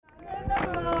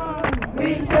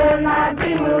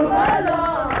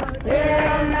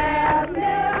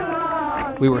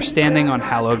We were standing on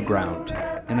hallowed ground.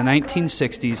 In the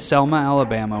 1960s, Selma,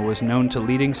 Alabama was known to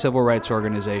leading civil rights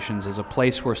organizations as a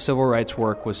place where civil rights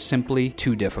work was simply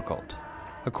too difficult.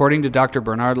 According to Dr.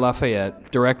 Bernard Lafayette,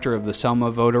 director of the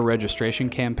Selma voter registration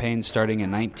campaign starting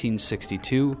in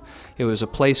 1962, it was a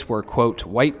place where, quote,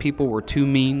 white people were too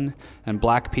mean and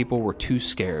black people were too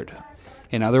scared.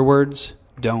 In other words,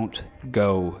 don't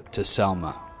go to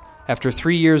Selma. After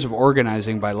 3 years of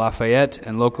organizing by Lafayette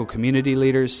and local community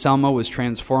leaders, Selma was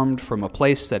transformed from a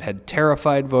place that had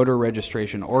terrified voter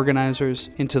registration organizers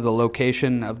into the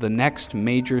location of the next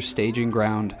major staging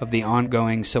ground of the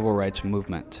ongoing civil rights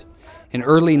movement. In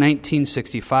early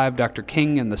 1965, Dr.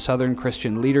 King and the Southern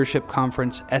Christian Leadership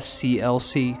Conference,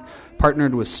 SCLC,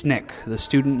 partnered with SNCC, the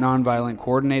Student Nonviolent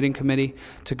Coordinating Committee,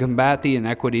 to combat the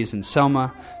inequities in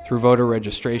Selma through voter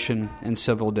registration and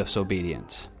civil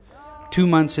disobedience. 2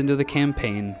 months into the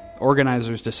campaign,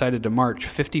 organizers decided to march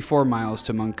 54 miles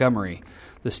to Montgomery,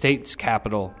 the state's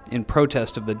capital, in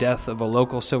protest of the death of a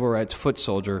local civil rights foot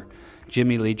soldier,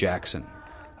 Jimmy Lee Jackson.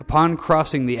 Upon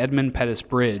crossing the Edmund Pettus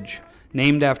Bridge,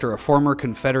 named after a former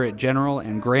Confederate general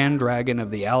and Grand Dragon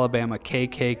of the Alabama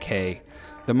KKK,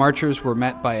 the marchers were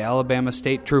met by Alabama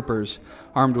state troopers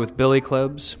armed with billy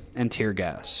clubs and tear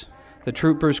gas. The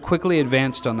troopers quickly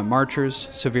advanced on the marchers,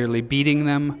 severely beating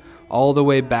them all the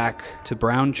way back to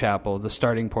Brown Chapel, the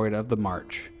starting point of the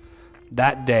march.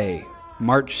 That day,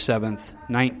 March 7th,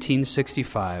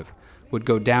 1965, would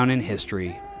go down in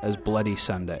history as Bloody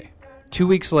Sunday. 2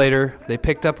 weeks later, they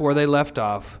picked up where they left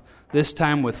off, this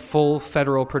time with full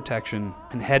federal protection,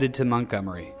 and headed to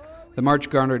Montgomery. The march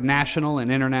garnered national and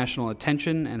international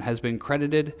attention and has been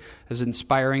credited as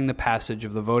inspiring the passage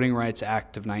of the Voting Rights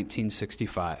Act of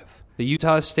 1965. The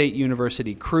Utah State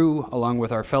University crew, along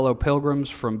with our fellow pilgrims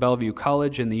from Bellevue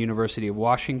College and the University of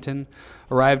Washington,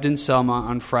 arrived in Selma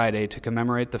on Friday to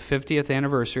commemorate the 50th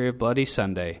anniversary of Bloody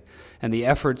Sunday and the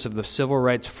efforts of the civil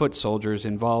rights foot soldiers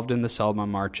involved in the Selma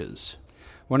marches.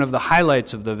 One of the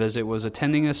highlights of the visit was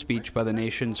attending a speech by the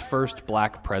nation's first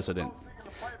black president.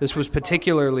 This was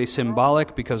particularly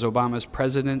symbolic because Obama's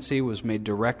presidency was made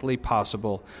directly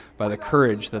possible by the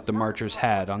courage that the marchers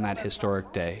had on that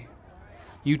historic day.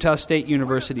 Utah State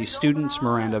University students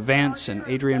Miranda Vance and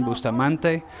Adrian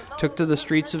Bustamante took to the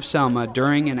streets of Selma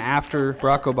during and after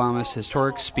Barack Obama's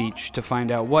historic speech to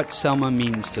find out what Selma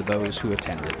means to those who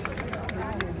attended.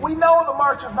 We know the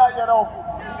march is not yet over.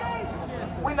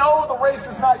 We know the race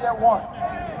is not yet won.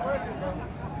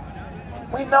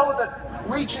 We know that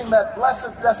reaching that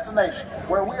blessed destination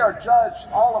where we are judged,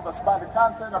 all of us, by the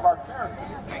content of our character.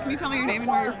 Can you tell me your name and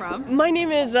where you're from? My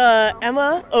name is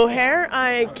Emma O'Hare.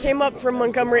 I came up from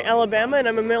Montgomery, Alabama, and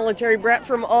I'm a military brat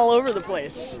from all over the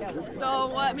place. So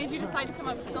what made you decide to come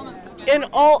up to Selma this weekend? In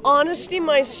all honesty,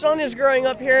 my son is growing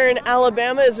up here in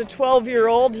Alabama as a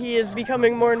 12-year-old. He is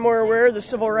becoming more and more aware of the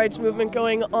civil rights movement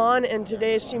going on, and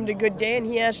today seemed a good day, and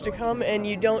he has to come, and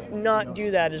you don't not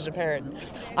do that as a parent.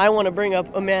 I want to bring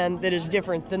up a man that is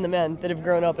different than the men that have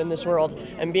grown up in this world,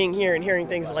 and being here and hearing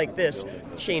things like this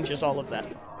changes all of that.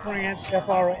 France,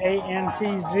 Frantz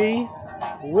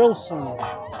Wilson.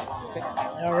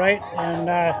 All right, and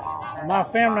my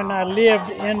family and I lived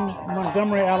in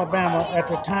Montgomery, Alabama at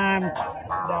the time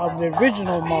of the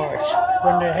original march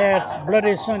when they had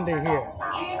Bloody Sunday here.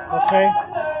 Okay,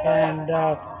 and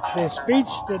the speech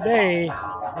today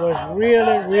was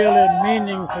really, really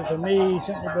meaningful to me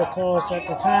simply because at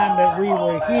the time that we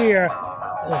were here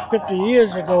 50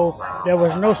 years ago, there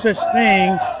was no such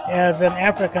thing as an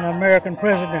African-American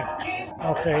president,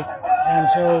 okay? And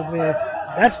so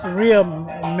that's the real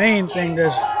main thing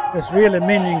that's really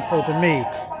meaningful to me.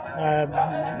 I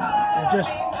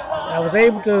was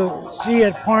able to see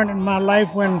a point in my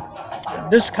life when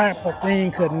this type of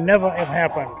thing could never have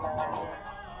happened.